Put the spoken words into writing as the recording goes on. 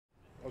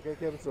Okay,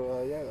 Kevin. So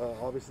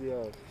obviously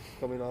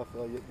coming off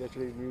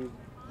yesterday's news,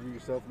 you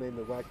yourself named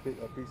the WAC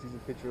preseason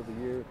pitcher of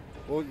the year.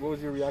 What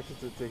was your reaction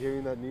to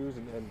hearing that news,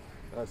 and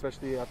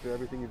especially after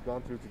everything you've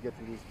gone through to get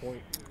to this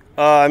point?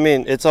 I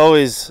mean, it's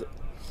always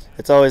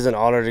an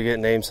honor to get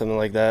named something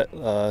like that,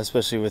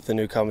 especially with the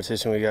new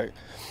competition we got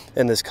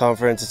in this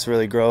conference. It's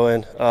really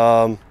growing.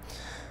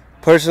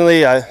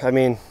 Personally, I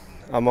mean,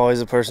 I'm always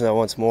a person that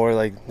wants more.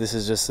 Like, this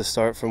is just the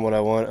start from what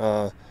I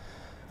want.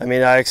 I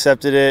mean, I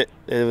accepted it.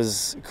 It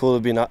was cool to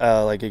be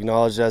like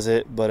acknowledged as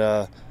it, but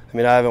I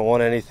mean, I haven't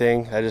won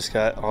anything. I just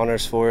got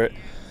honors for it,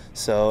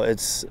 so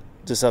it's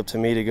just up to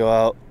me to go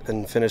out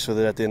and finish with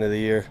it at the end of the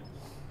year.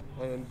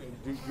 And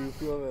do you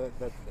feel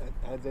that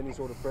adds any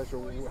sort of pressure?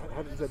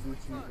 How does that do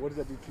to you? What does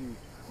that do to you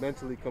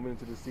mentally coming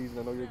into the season?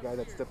 I know you're a guy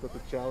that stepped up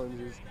to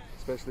challenges,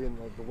 especially in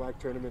the WAC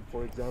tournament,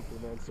 for example,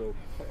 man. So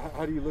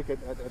how do you look at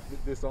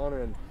this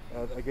honor and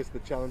I guess the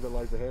challenge that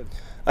lies ahead?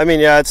 I mean,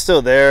 yeah, it's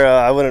still there.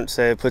 I wouldn't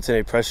say it puts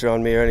any pressure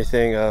on me or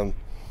anything.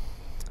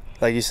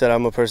 Like you said,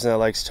 I'm a person that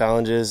likes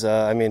challenges.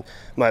 I mean,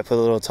 might put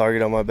a little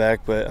target on my back,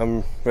 but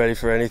I'm ready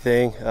for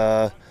anything.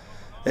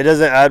 It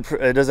doesn't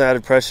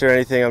add pressure or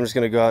anything. I'm just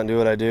going to go out and do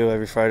what I do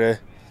every Friday.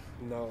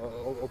 Now,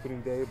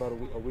 opening day about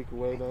a week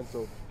away, man.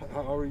 So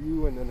how are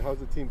you and how's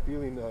the team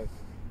feeling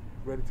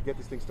ready to get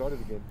this thing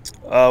started again?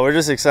 We're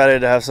just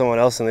excited to have someone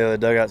else in the other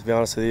dugout, to be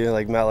honest with you.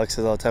 Like Matt Luck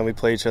says all the time, we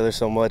play each other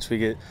so much, we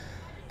get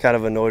kind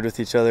of annoyed with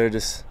each other,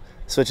 just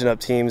switching up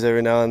teams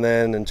every now and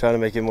then and trying to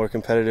make it more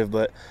competitive.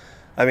 But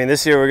I mean,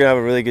 this year we're going to have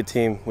a really good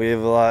team. We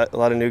have a lot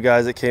of new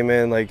guys that came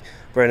in, like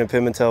Brandon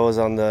Pimentel was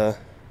on the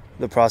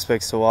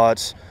prospects to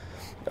watch.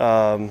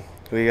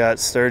 We got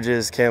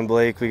Sturgis, Cam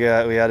Blake. We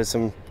added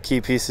some key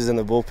pieces in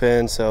the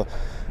bullpen. So,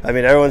 I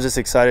mean, everyone's just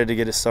excited to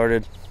get it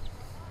started.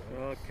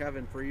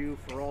 Kevin, for you,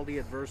 for all the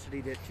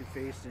adversity that you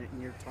faced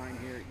in your time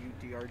here at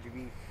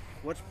UTRGV,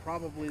 what's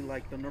probably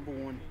like the number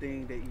one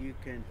thing that you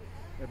can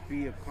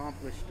be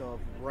accomplished of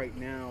right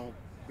now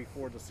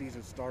before the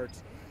season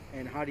starts,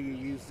 and how do you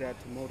use that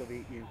to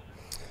motivate you?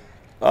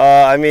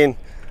 I mean,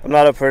 I'm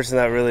not a person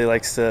that really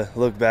likes to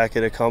look back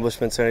at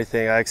accomplishments or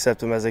anything. I accept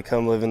them as they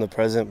come, live in the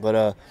present.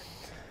 But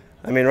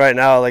I mean, right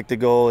now, like the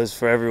goal is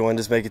for everyone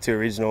just make it to a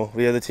regional.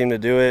 We have the team to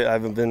do it.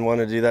 I've been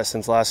wanting to do that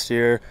since last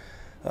year.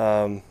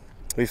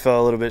 We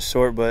fell a little bit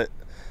short, but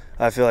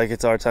I feel like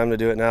it's our time to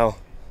do it now.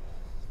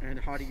 And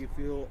how do you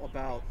feel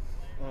about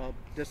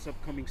this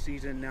upcoming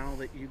season now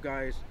that you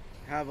guys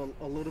have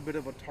a little bit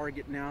of a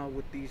target now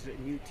with these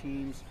new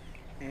teams?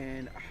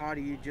 And how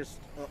do you just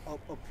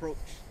approach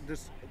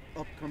this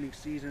upcoming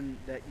season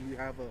that you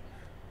have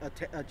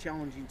a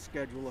challenging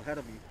schedule ahead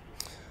of you?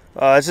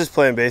 It's just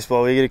playing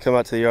baseball. We get to come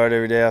out to the yard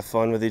every day, have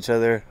fun with each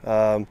other.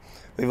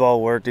 We've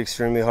all worked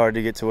extremely hard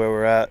to get to where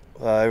we're at.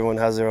 Everyone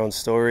has their own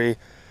story.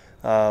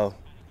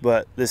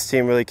 But this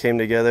team really came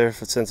together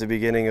since the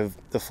beginning of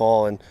the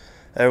fall, and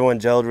everyone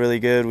gelled really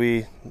good.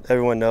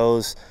 Everyone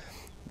knows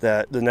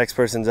that the next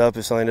person's up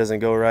if something doesn't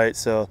go right.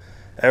 So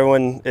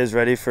everyone is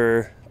ready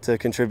to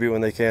contribute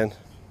when they can.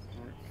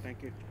 All right,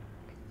 thank you.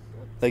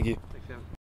 Thank you.